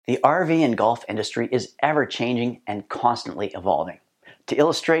The RV and golf industry is ever-changing and constantly evolving. To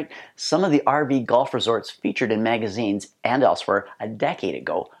illustrate, some of the RV golf resorts featured in magazines and elsewhere a decade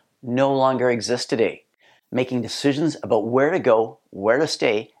ago no longer exist today, making decisions about where to go, where to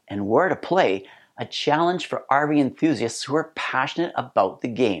stay, and where to play a challenge for RV enthusiasts who are passionate about the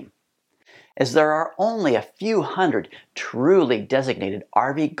game. As there are only a few hundred truly designated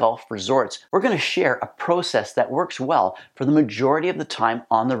RV golf resorts, we're going to share a process that works well for the majority of the time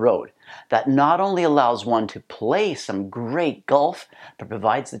on the road, that not only allows one to play some great golf, but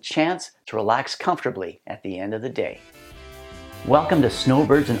provides the chance to relax comfortably at the end of the day. Welcome to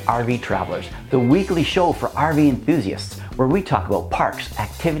Snowbirds and RV Travelers, the weekly show for RV enthusiasts, where we talk about parks,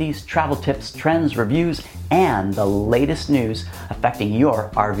 activities, travel tips, trends, reviews, and the latest news affecting your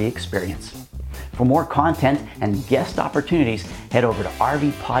RV experience. For more content and guest opportunities, head over to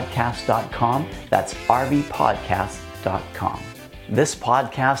rvpodcast.com. That's rvpodcast.com. This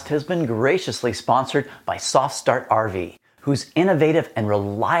podcast has been graciously sponsored by Soft Start RV, whose innovative and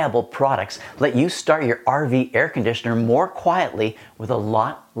reliable products let you start your RV air conditioner more quietly with a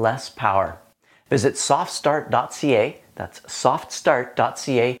lot less power. Visit softstart.ca, that's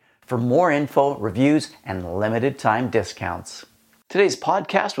softstart.ca, for more info, reviews, and limited time discounts. Today's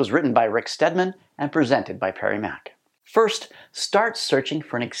podcast was written by Rick Stedman and presented by Perry Mack. First, start searching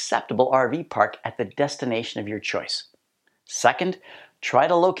for an acceptable RV park at the destination of your choice. Second, try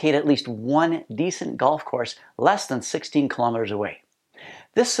to locate at least one decent golf course less than 16 kilometers away.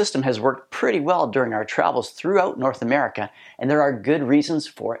 This system has worked pretty well during our travels throughout North America, and there are good reasons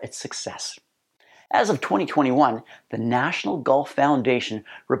for its success. As of 2021, the National Golf Foundation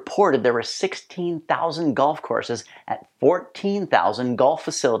reported there were 16,000 golf courses at 14,000 golf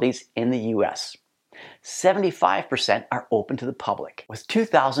facilities in the U.S. 75% are open to the public, with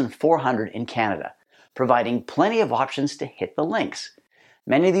 2,400 in Canada, providing plenty of options to hit the links.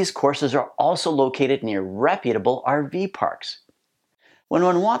 Many of these courses are also located near reputable RV parks. When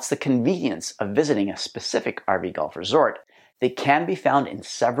one wants the convenience of visiting a specific RV golf resort, they can be found in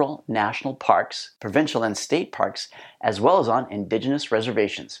several national parks, provincial and state parks, as well as on Indigenous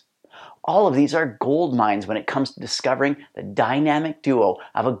reservations. All of these are gold mines when it comes to discovering the dynamic duo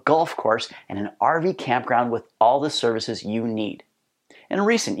of a golf course and an RV campground with all the services you need. In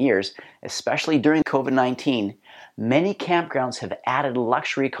recent years, especially during COVID-19, many campgrounds have added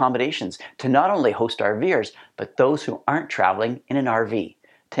luxury accommodations to not only host RVers, but those who aren't traveling in an RV,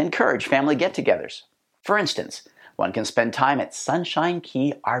 to encourage family get-togethers. For instance, one can spend time at Sunshine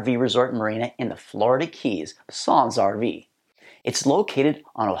Key RV Resort Marina in the Florida Keys, Sans RV. It's located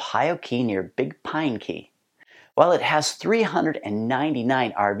on Ohio Key near Big Pine Key. While it has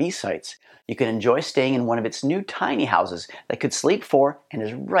 399 RV sites, you can enjoy staying in one of its new tiny houses that could sleep 4 and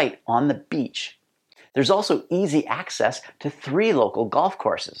is right on the beach. There's also easy access to 3 local golf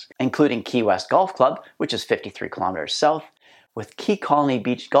courses, including Key West Golf Club, which is 53 kilometers south, with Key Colony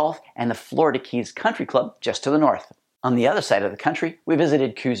Beach Golf and the Florida Keys Country Club just to the north. On the other side of the country, we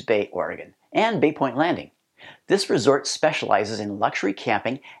visited Coos Bay, Oregon, and Bay Point Landing. This resort specializes in luxury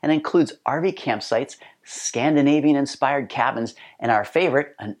camping and includes RV campsites, Scandinavian-inspired cabins, and our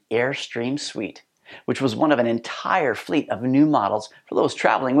favorite, an Airstream suite, which was one of an entire fleet of new models for those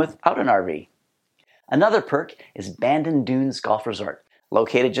traveling without an RV. Another perk is Bandon Dunes Golf Resort,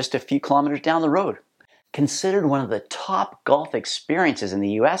 located just a few kilometers down the road. Considered one of the top golf experiences in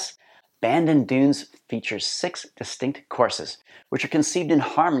the U.S., Bandon Dunes features 6 distinct courses, which are conceived in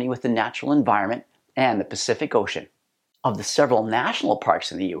harmony with the natural environment and the Pacific Ocean. Of the several national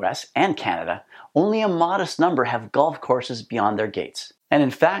parks in the U.S. and Canada, only a modest number have golf courses beyond their gates. And in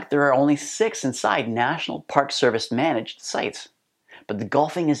fact, there are only 6 inside National Park Service managed sites. But the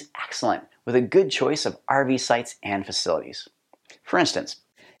golfing is excellent, with a good choice of RV sites and facilities. For instance,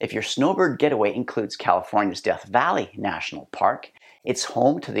 if your snowbird getaway includes California's Death Valley National Park, it's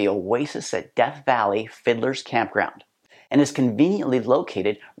home to the Oasis at Death Valley Fiddler's Campground, and is conveniently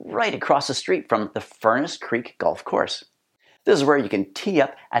located right across the street from the Furnace Creek Golf Course. This is where you can tee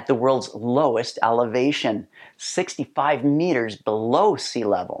up at the world's lowest elevation, 65 meters below sea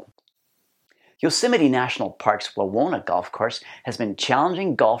level. Yosemite National Park's Wawona Golf Course has been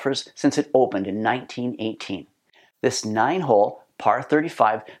challenging golfers since it opened in 1918. This 9-hole par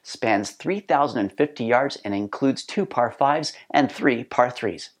 35 spans 3,050 yards and includes 2 par 5s and 3 par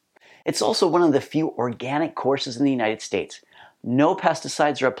 3s. It's also one of the few organic courses in the United States. No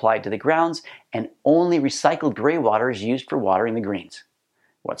pesticides are applied to the grounds, and only recycled gray water is used for watering the greens.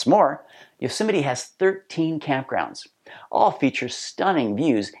 What's more, Yosemite has 13 campgrounds. All feature stunning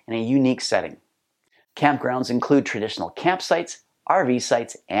views in a unique setting. Campgrounds include traditional campsites, RV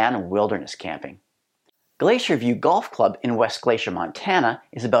sites, and wilderness camping. Glacier View Golf Club in West Glacier, Montana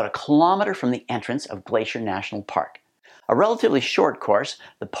is about a kilometer from the entrance of Glacier National Park. A relatively short course,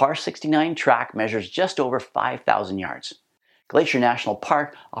 the Par 69 track measures just over 5,000 yards. Glacier National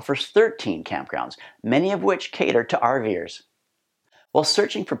Park offers 13 campgrounds, many of which cater to RVers. While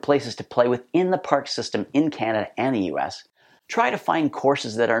searching for places to play within the park system in Canada and the US, try to find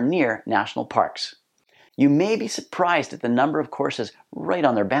courses that are near national parks. You may be surprised at the number of courses right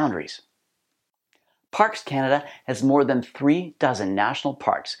on their boundaries. Parks Canada has more than 36 national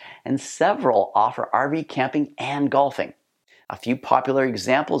parks, and several offer RV camping and golfing. A few popular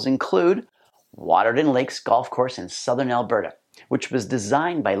examples include Waterton Lakes Golf Course in southern Alberta, which was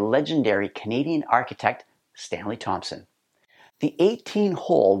designed by legendary Canadian architect Stanley Thompson. The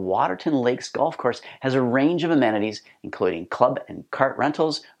 18-hole Waterton Lakes Golf Course has a range of amenities, including club and cart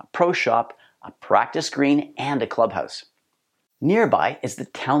rentals, a pro shop, a practice green, and a clubhouse. Nearby is the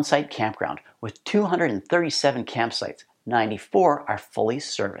Townsite Campground with 237 campsites. 94 are fully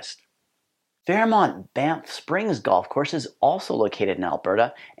serviced. Fairmont Banff Springs Golf Course is also located in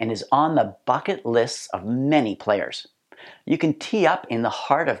Alberta and is on the bucket lists of many players. You can tee up in the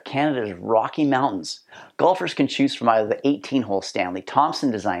heart of Canada's Rocky Mountains. Golfers can choose from either the 18-hole Stanley Thompson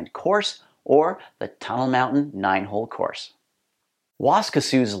designed course or the Tunnel Mountain 9-hole course.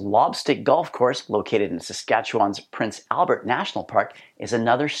 Waskasoo's Lobstick Golf Course, located in Saskatchewan's Prince Albert National Park, is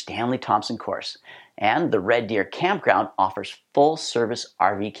another Stanley Thompson course, and the Red Deer Campground offers full-service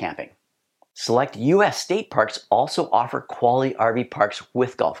RV camping. Select U.S. state parks also offer quality RV parks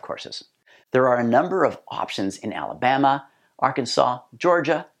with golf courses. There are a number of options in Alabama, Arkansas,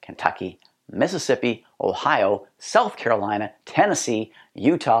 Georgia, Kentucky, Mississippi, Ohio, South Carolina, Tennessee,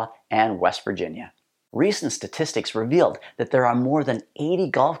 Utah, and West Virginia. Recent statistics revealed that there are more than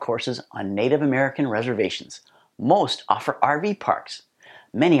 80 golf courses on Native American reservations. Most offer RV parks.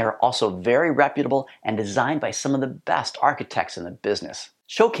 Many are also very reputable and designed by some of the best architects in the business.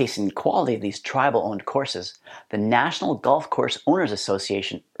 Showcasing the quality of these tribal-owned courses, the National Golf Course Owners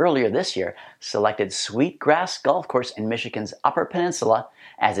Association earlier this year selected Sweetgrass Golf Course in Michigan's Upper Peninsula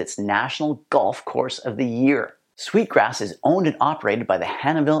as its National Golf Course of the Year. Sweetgrass is owned and operated by the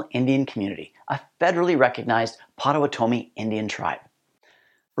Hannahville Indian Community, a federally recognized Potawatomi Indian tribe.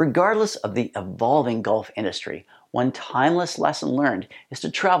 Regardless of the evolving golf industry, one timeless lesson learned is to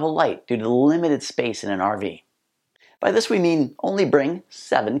travel light due to the limited space in an RV. By this we mean only bring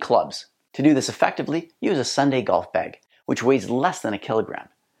 7 clubs. To do this effectively, use a Sunday golf bag, which weighs less than a kilogram.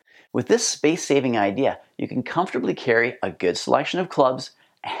 With this space-saving idea, you can comfortably carry a good selection of clubs,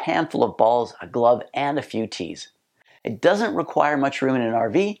 a handful of balls, a glove, and a few tees. It doesn't require much room in an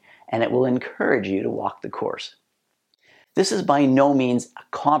RV, and it will encourage you to walk the course. This is by no means a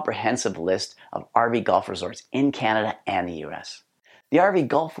comprehensive list of RV golf resorts in Canada and the US. The RV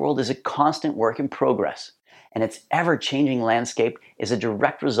golf world is a constant work in progress, and its ever-changing landscape is a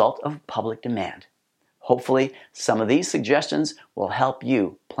direct result of public demand. Hopefully, some of these suggestions will help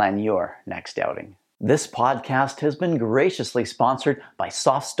you plan your next outing. This podcast has been graciously sponsored by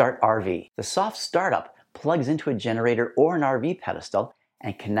Soft Start RV. The Soft Startup plugs into a generator or an RV pedestal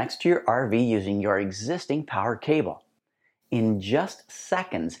and connects to your RV using your existing power cable. In just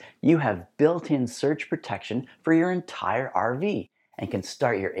seconds, you have built-in surge protection for your entire RV and can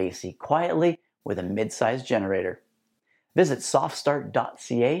start your AC quietly with a mid-sized generator. Visit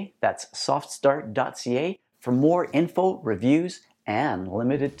softstart.ca, that's softstart.ca, for more info, reviews, and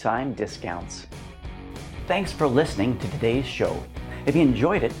limited time discounts. Thanks for listening to today's show. If you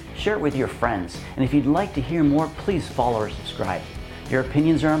enjoyed it, share it with your friends. And if you'd like to hear more, please follow or subscribe. Your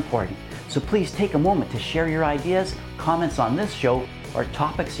opinions are important, so please take a moment to share your ideas, comments on this show, or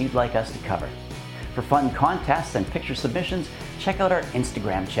topics you'd like us to cover. For fun contests and picture submissions, check out our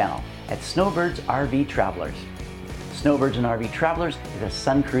Instagram channel at Snowbirds RV Travelers. Snowbirds and RV Travelers is a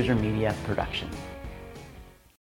Sun Cruiser Media production.